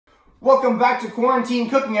Welcome back to Quarantine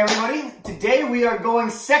Cooking, everybody. Today we are going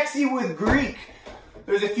sexy with Greek.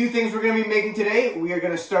 There's a few things we're going to be making today. We are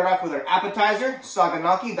going to start off with our appetizer,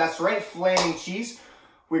 saganaki. That's right, flaming cheese.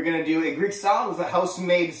 We're going to do a Greek salad with a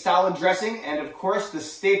house-made salad dressing, and of course the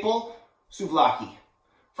staple, souvlaki.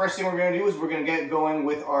 First thing we're going to do is we're going to get going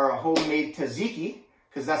with our homemade tzatziki,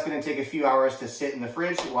 because that's going to take a few hours to sit in the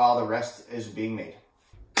fridge while the rest is being made.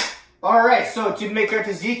 Alright, so to make our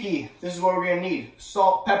tzatziki, this is what we're going to need.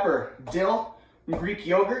 Salt, pepper, dill, Greek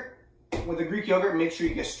yogurt. With the Greek yogurt, make sure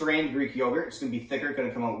you get strained Greek yogurt. It's going to be thicker, going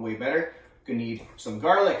to come out way better. Going to need some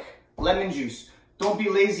garlic, lemon juice. Don't be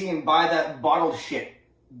lazy and buy that bottled shit.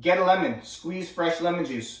 Get a lemon, squeeze fresh lemon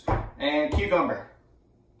juice, and cucumber.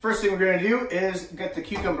 First thing we're going to do is get the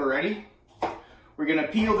cucumber ready. We're going to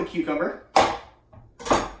peel the cucumber,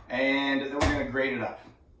 and then we're going to grate it up.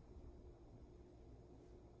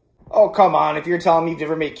 Oh, come on. If you're telling me you've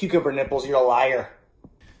never made cucumber nipples, you're a liar.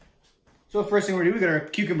 So first thing we're going to do, we got our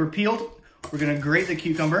cucumber peeled. We're going to grate the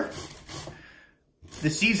cucumber. The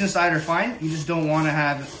seeds inside are fine. You just don't want to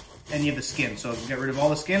have any of the skin. So get rid of all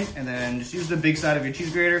the skin and then just use the big side of your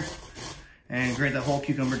cheese grater and grate the whole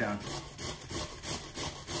cucumber down.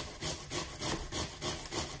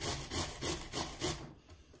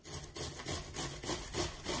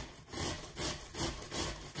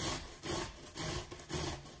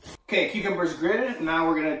 Okay, cucumber's grated. Now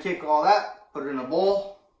we're gonna take all that, put it in a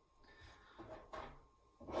bowl.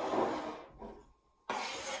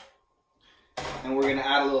 And we're gonna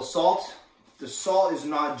add a little salt. The salt is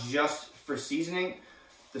not just for seasoning.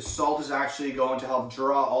 The salt is actually going to help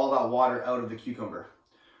draw all that water out of the cucumber.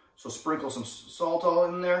 So sprinkle some salt all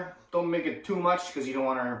in there. Don't make it too much because you don't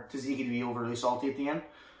want our tzatziki to be overly salty at the end.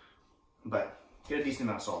 But get a decent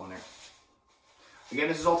amount of salt in there. Again,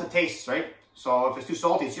 this is all to taste, right? So if it's too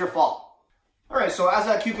salty, it's your fault. All right, so as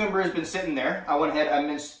that cucumber has been sitting there, I went ahead and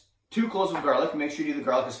minced 2 cloves of garlic. Make sure you do the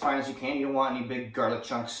garlic as fine as you can. You don't want any big garlic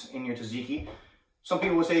chunks in your tzatziki. Some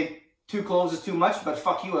people would say 2 cloves is too much, but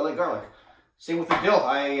fuck you, I like garlic. Same with the dill.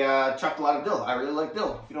 I chopped a lot of dill. I really like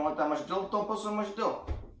dill. If you don't want that much dill, don't put so much dill.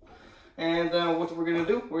 And what we're gonna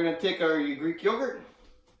do, we're gonna take our Greek yogurt.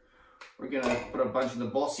 We're gonna put a bunch in the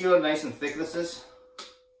bowl. See how nice and thick this is?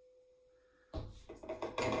 Look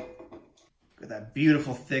at that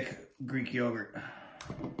beautiful thick Greek yogurt.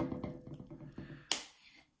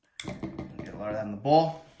 Get a lot of that in the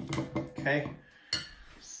bowl. Okay.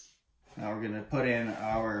 Now we're gonna put in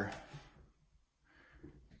our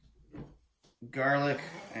garlic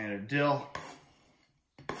and our dill.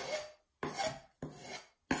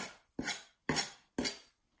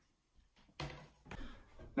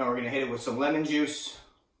 Now we're gonna hit it with some lemon juice.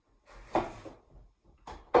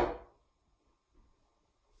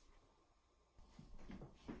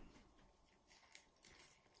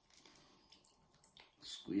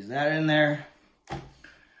 Squeeze that in there.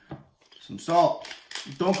 Some salt.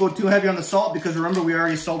 Don't go too heavy on the salt because remember we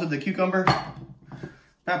already salted the cucumber.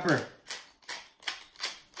 Pepper.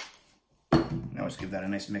 Now let's give that a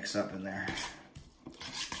nice mix up in there.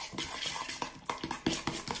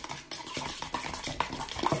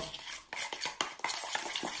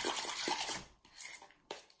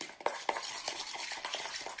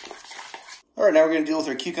 All right, now we're gonna deal with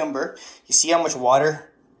our cucumber. You see how much water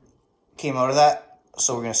came out of that?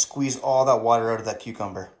 So we're gonna squeeze all that water out of that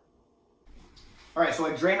cucumber. All right, so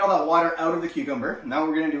I drained all that water out of the cucumber. Now what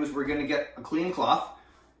we're gonna do is we're gonna get a clean cloth.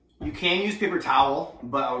 You can use paper towel,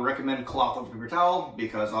 but I would recommend cloth over paper towel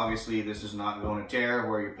because obviously this is not going to tear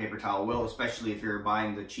where your paper towel will, especially if you're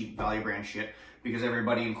buying the cheap value brand shit because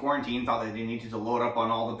everybody in quarantine thought that they needed to load up on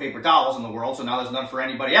all the paper towels in the world, so now there's none for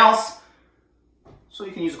anybody else. So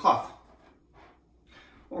you can use a cloth.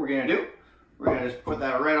 What we're gonna do, we're gonna just put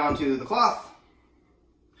that right onto the cloth.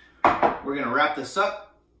 We're gonna wrap this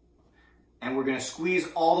up and we're gonna squeeze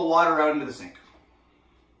all the water out into the sink.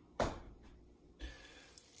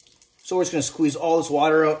 So we're just gonna squeeze all this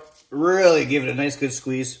water out, really give it a nice good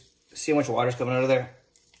squeeze. See how much water's coming out of there?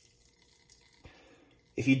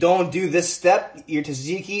 If you don't do this step, your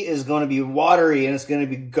tzatziki is gonna be watery and it's gonna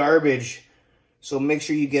be garbage. So make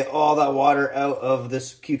sure you get all that water out of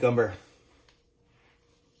this cucumber.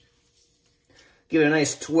 Give it a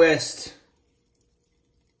nice twist.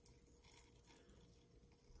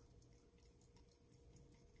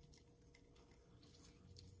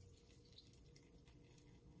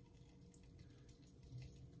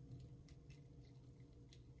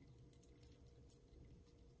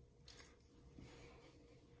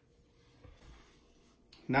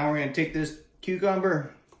 Now we're gonna take this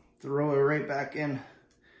cucumber, throw it right back in.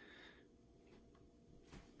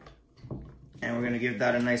 And we're gonna give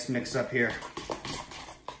that a nice mix up here.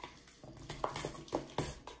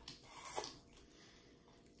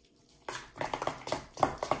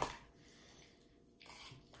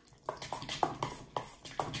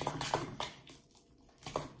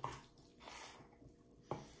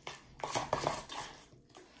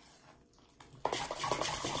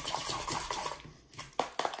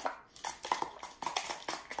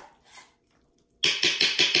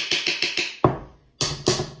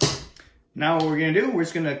 Now what we're gonna do, we're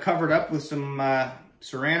just gonna cover it up with some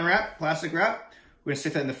saran wrap, plastic wrap. We're gonna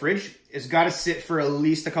stick that in the fridge. It's gotta sit for at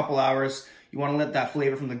least a couple hours. You wanna let that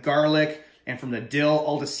flavor from the garlic and from the dill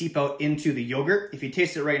all to seep out into the yogurt. If you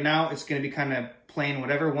taste it right now, it's gonna be kind of plain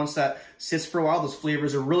whatever. Once that sits for a while, those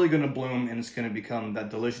flavors are really gonna bloom and it's gonna become that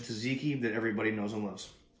delicious tzatziki that everybody knows and loves.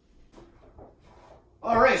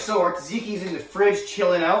 All right, so our tzatziki's in the fridge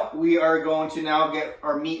chilling out. We are going to now get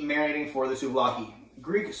our meat marinating for the souvlaki.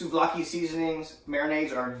 Greek souvlaki seasonings,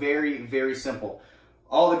 marinades are very, very simple.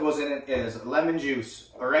 All that goes in it is lemon juice,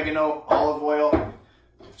 oregano, olive oil,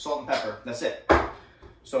 salt and pepper. That's it.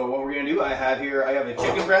 So what we're gonna do, I have a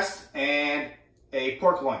chicken breast and a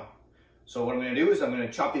pork loin. So what I'm gonna do is I'm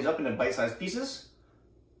gonna chop these up into bite-sized pieces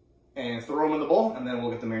and throw them in the bowl, and then we'll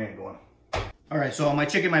get the marinade going. All right, so my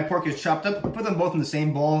chicken, my pork is chopped up. I put them both in the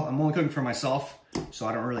same bowl. I'm only cooking for myself, so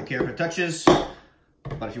I don't really care if it touches.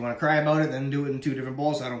 But if you want to cry about it, then do it in 2 different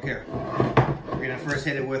bowls. I don't care. We're gonna first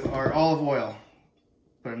hit it with our olive oil.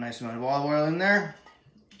 Put a nice amount of olive oil in there.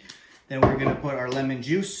 Then we're gonna put our lemon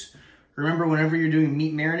juice. Remember, whenever you're doing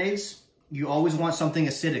meat marinades, you always want something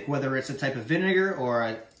acidic, whether it's a type of vinegar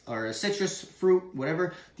or a citrus fruit,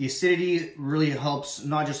 whatever. The acidity really helps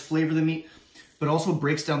not just flavor the meat, but also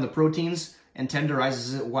breaks down the proteins and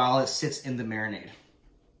tenderizes it while it sits in the marinade.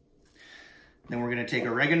 Then we're gonna take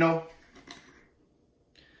oregano.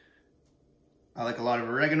 I like a lot of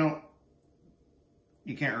oregano.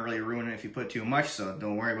 You can't really ruin it if you put too much, so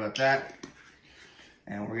don't worry about that.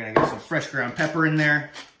 And we're gonna get some fresh ground pepper in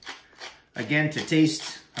there. Again, to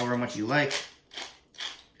taste, however much you like.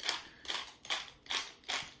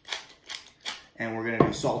 And we're gonna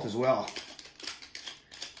do salt as well.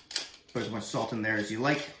 Put as much salt in there as you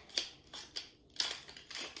like.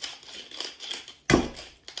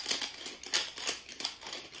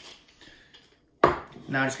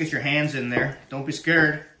 Now just get your hands in there. Don't be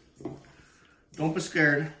scared. Don't be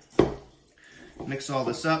scared. Mix all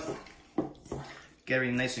this up. Get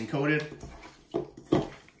everything nice and coated.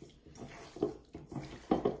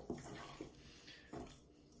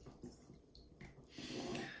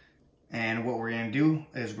 And what we're gonna do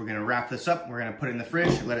is we're gonna wrap this up. We're gonna put it in the fridge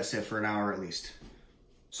and let it sit for an hour at least.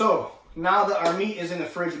 So now that our meat is in the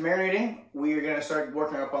fridge marinating, we are gonna start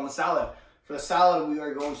working up on the salad. For the salad, we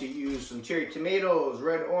are going to use some cherry tomatoes,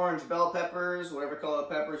 red, orange, bell peppers, whatever color of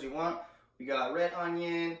peppers you want. We got red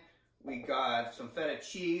onion, we got some feta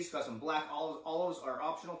cheese, got some black olives. Olives are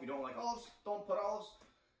optional. If you don't like olives, don't put olives,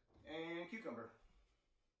 and cucumber.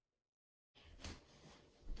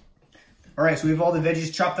 All right, so we have all the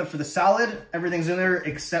veggies chopped up for the salad. Everything's in there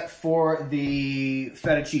except for the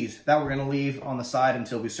feta cheese. That we're gonna leave on the side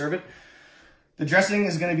until we serve it. The dressing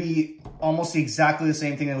is going to be almost exactly the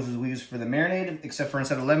same thing as we used for the marinade, except for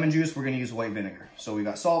instead of lemon juice, we're going to use white vinegar. So we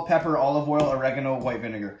got salt, pepper, olive oil, oregano, white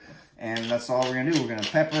vinegar. And that's all we're going to do. We're going to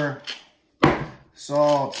pepper,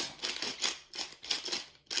 salt,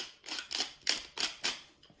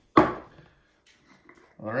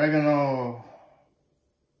 oregano,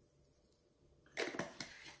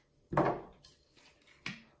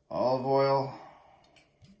 olive oil,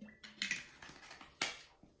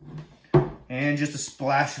 and just a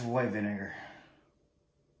splash of white vinegar.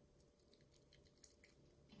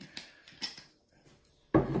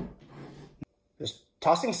 Does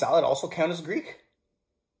tossing salad also count as Greek?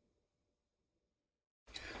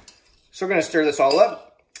 So we're gonna stir this all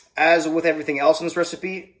up. As with everything else in this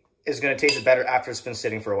recipe, it's gonna taste better after it's been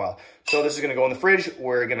sitting for a while. So this is gonna go in the fridge.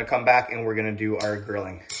 We're gonna come back and we're gonna do our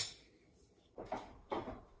grilling.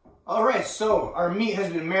 All right, so our meat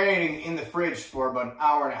has been marinating in the fridge for about an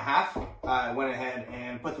hour and a half. I went ahead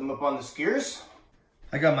and put them up on the skewers.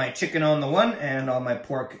 I got my chicken on the one and all my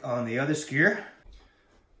pork on the other skewer.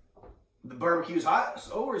 The barbecue's hot,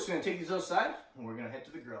 so we're just gonna take these outside and we're gonna head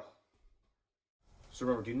to the grill. So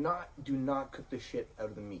remember, do not cook the shit out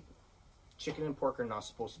of the meat. Chicken and pork are not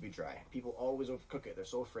supposed to be dry. People always overcook it. They're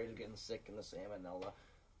so afraid of getting sick in the salmonella.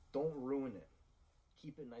 Don't ruin it.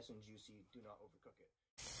 Keep it nice and juicy. Do not overcook it.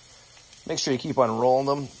 Make sure you keep on rolling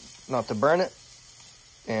them, not to burn it.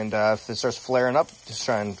 And if it starts flaring up, just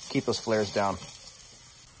try and keep those flares down.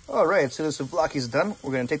 All right, so the souvlaki's done.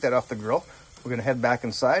 We're gonna take that off the grill. We're gonna head back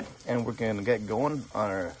inside and we're gonna get going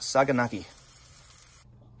on our saganaki.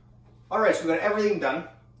 All right, so we got everything done.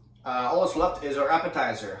 All that's left is our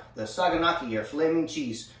appetizer, the saganaki, or flaming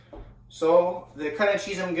cheese. So the kind of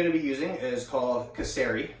cheese I'm gonna be using is called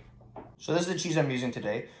Kayseri. So this is the cheese I'm using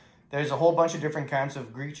today. There's a whole bunch of different kinds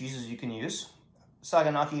of Greek cheeses you can use.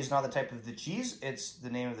 Saganaki is not the type of the cheese, it's the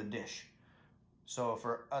name of the dish. So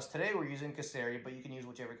for us today, we're using Kayseri, but you can use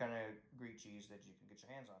whichever kind of Greek cheese that you can get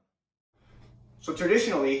your hands on. So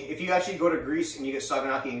traditionally, if you actually go to Greece and you get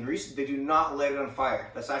saganaki in Greece, they do not light it on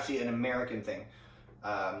fire. That's actually an American thing.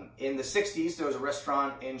 In the 60s, there was a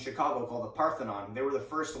restaurant in Chicago called the Parthenon. They were the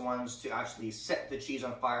first ones to actually set the cheese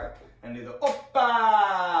on fire and do the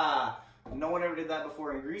oppa! No one ever did that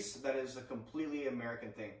before in Greece. That is a completely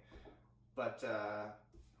American thing. But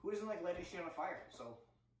who doesn't like lighting shit on fire? So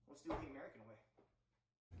let's do it the American way.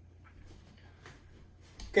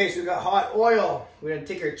 Okay, so we got hot oil. We're gonna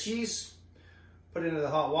take our cheese, put it into the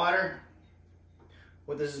hot water.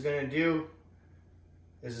 What this is gonna do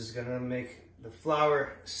is it's gonna make the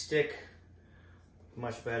flour stick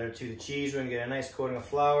much better to the cheese. We're gonna get a nice coating of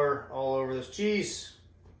flour all over this cheese.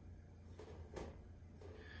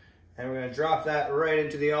 And we're gonna drop that right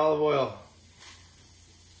into the olive oil.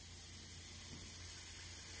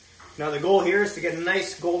 Now the goal here is to get a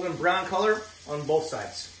nice golden brown color on both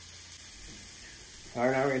sides. All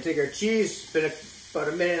right, now we're gonna take our cheese, spin it about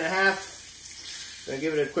a minute and a half. Gonna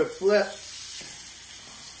give it a quick flip.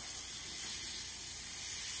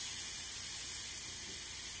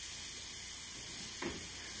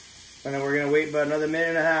 And then we're gonna wait about another minute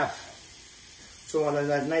and a half. So we want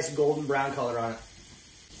that nice golden brown color on it.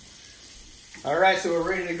 All right, so we're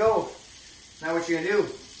ready to go. Now what you're gonna do,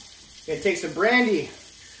 you're gonna take some brandy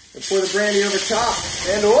and pour the brandy over top.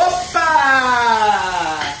 And whoopa!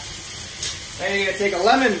 Then you're gonna take a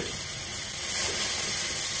lemon,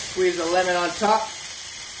 squeeze the lemon on top,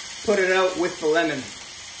 put it out with the lemon.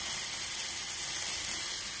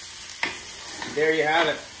 There you have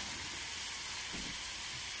it.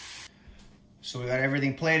 So we got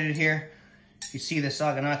everything plated here. You see the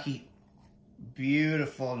saganaki,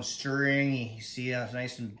 beautiful and stringy. You see how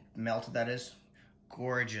nice and melted that is?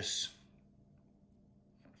 Gorgeous.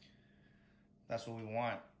 That's what we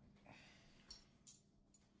want.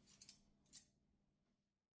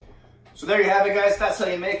 So there you have it, guys. That's how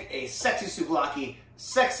you make a sexy souvlaki,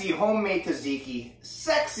 sexy homemade tzatziki,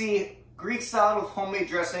 sexy Greek salad with homemade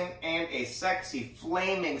dressing, and a sexy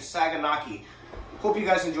flaming saganaki. Hope you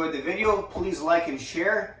guys enjoyed the video. Please like and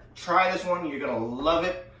share. Try this one. You're going to love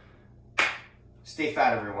it. Stay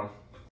fat, everyone.